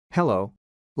Hello.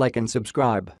 Like and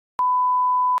subscribe.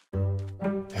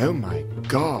 Oh my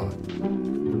God.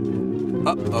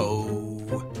 Uh-oh.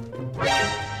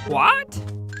 What?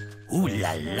 Ooh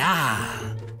la la.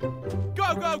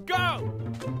 Go, go, go!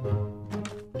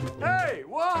 Hey,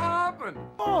 what happened?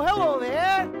 Oh, hello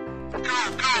there.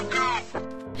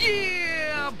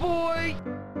 Yeah, boy!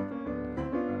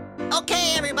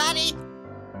 Okay, everybody.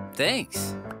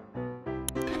 Thanks.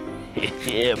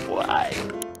 Yeah, boy.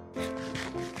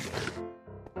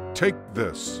 Take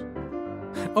this.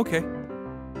 Okay.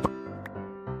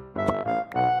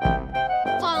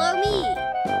 Follow me.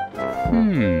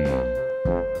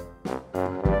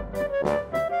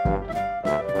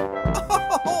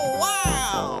 Oh,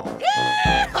 wow!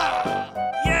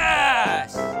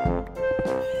 Yes!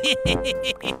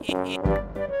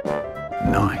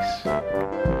 Nice.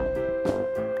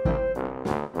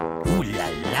 Ooh la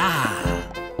la.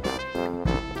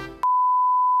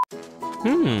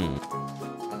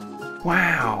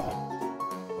 Wow.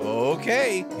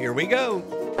 Okay, here we go.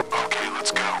 Okay,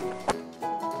 let's go.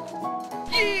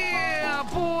 Yeah,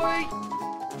 boy!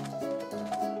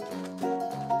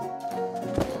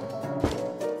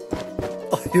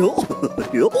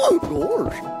 Of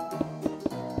course.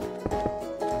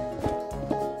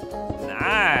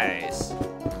 Nice!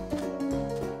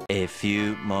 A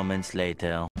few moments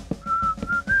later.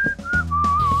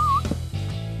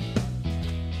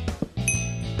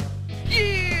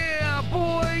 Yeah,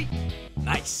 boy!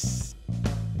 Nice!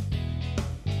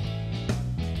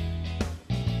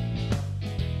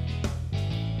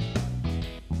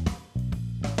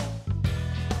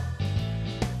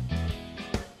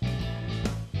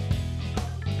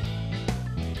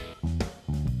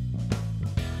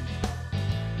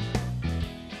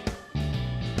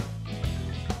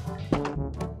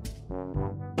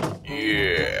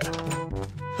 Yeah.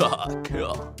 Ha,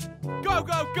 cool. Go,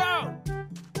 go, go!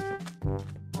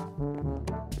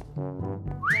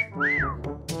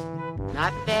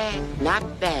 Not bad, not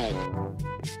bad.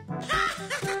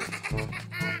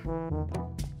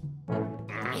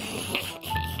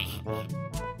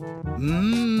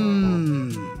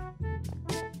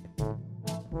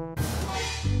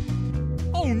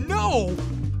 Oh no!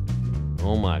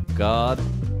 Oh my God.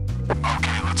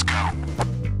 Okay, let's go.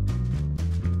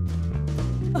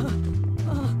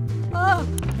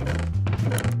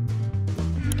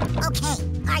 Okay,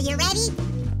 are you ready?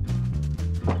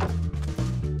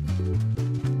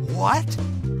 What?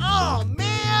 Oh,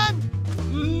 man.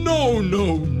 No,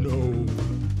 no, no.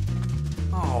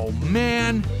 Oh,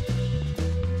 man.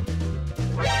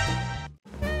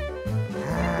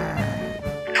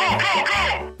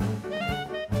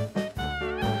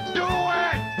 Do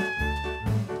it!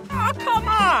 Oh, come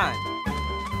on!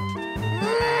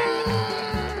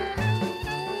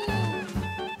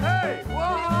 Hey,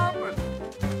 what happened?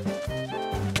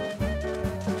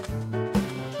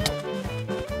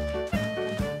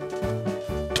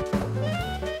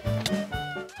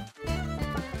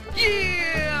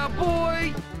 Yeah,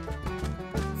 boy!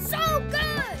 So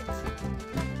good!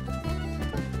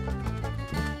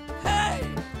 Hey!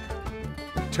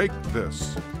 Take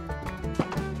this.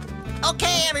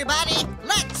 Okay, everybody,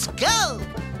 let's go.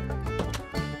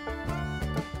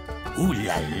 Ooh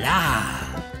la la.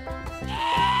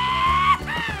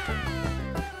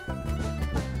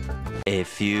 A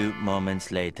few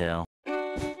moments later.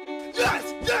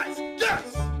 Yes, yes,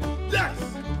 yes, yes.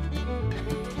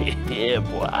 Yeah,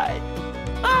 boy.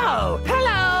 Oh,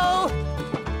 hello.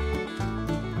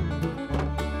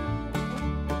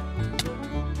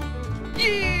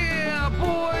 Yeah,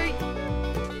 boy!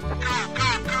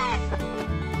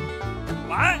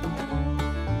 What?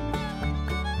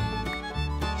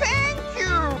 Thank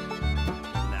you.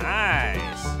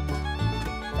 Nice!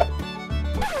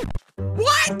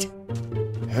 What?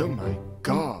 Oh my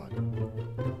God.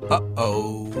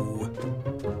 Uh-oh.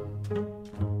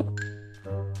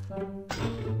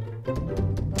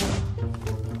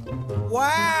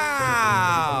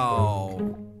 Wow!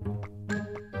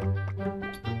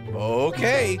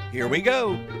 Okay, here we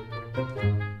go.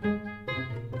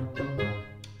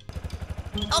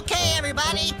 Okay,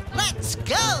 everybody, let's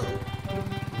go.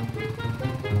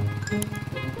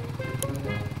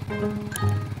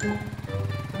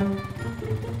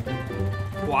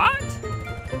 What?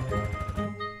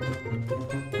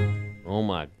 Oh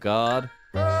my God.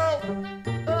 Help!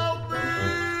 Help me!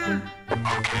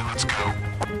 Okay, let's go.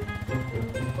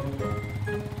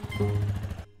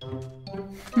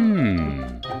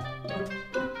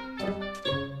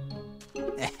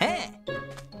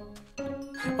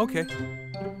 Okay.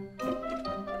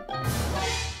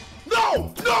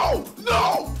 No! No!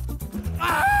 No!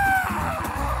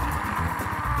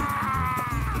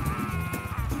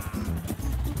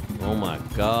 my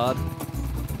God.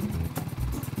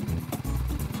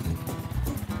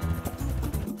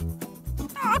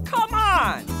 Oh, come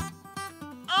on!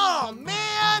 Oh,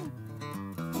 man!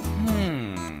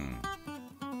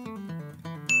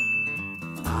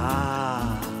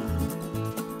 Ah.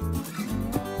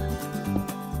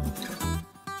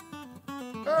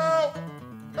 Help!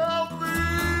 Help me!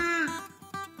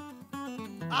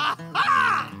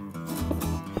 Aha!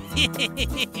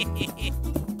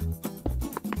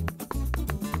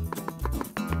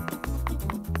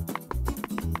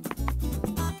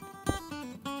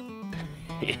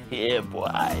 Yeah,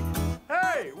 boy.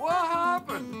 Hey, what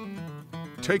happened?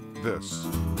 Take this.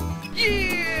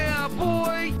 Yeah,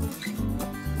 boy!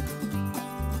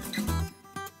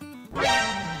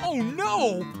 Oh,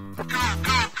 no!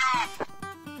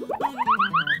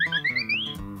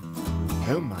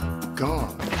 Oh my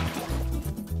God.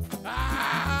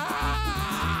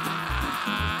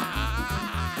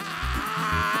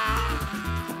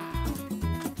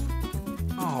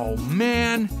 Oh,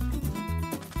 man!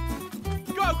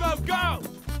 Go, go, go!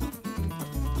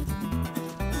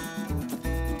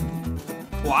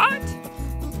 What?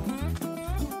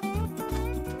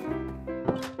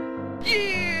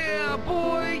 Yeah,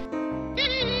 boy!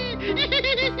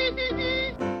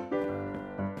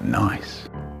 Nice.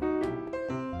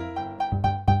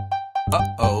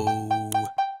 Uh-oh.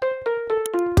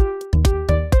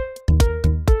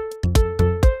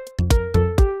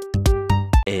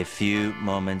 A few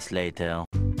moments later.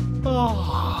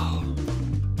 Oh.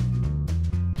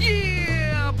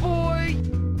 Yeah, boy!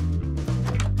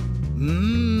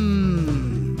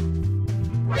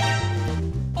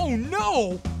 Oh,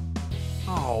 no!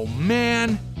 Oh,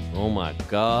 man! Oh my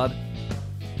God.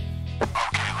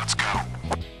 Let's go.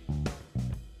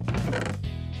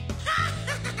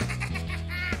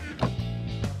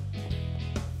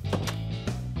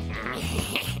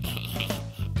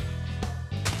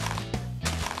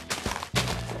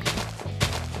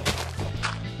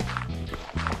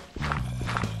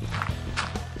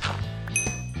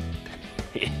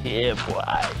 Yeah,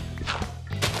 boy.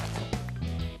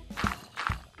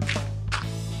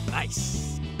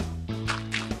 Nice!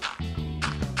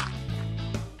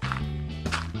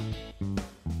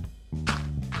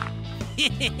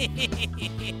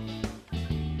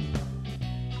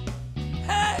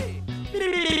 Hey!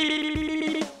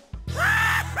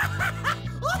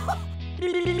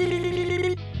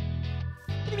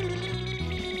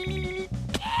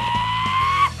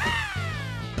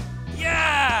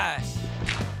 Yes!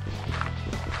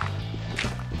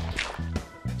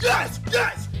 Yes!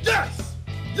 Yes! Yes!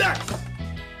 Yes!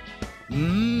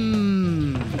 Ooh!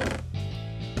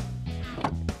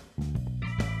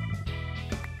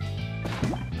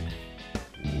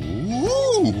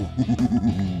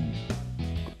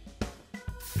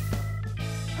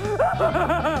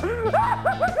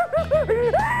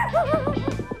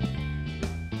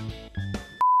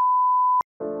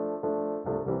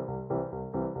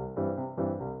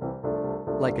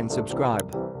 Like and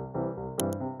subscribe.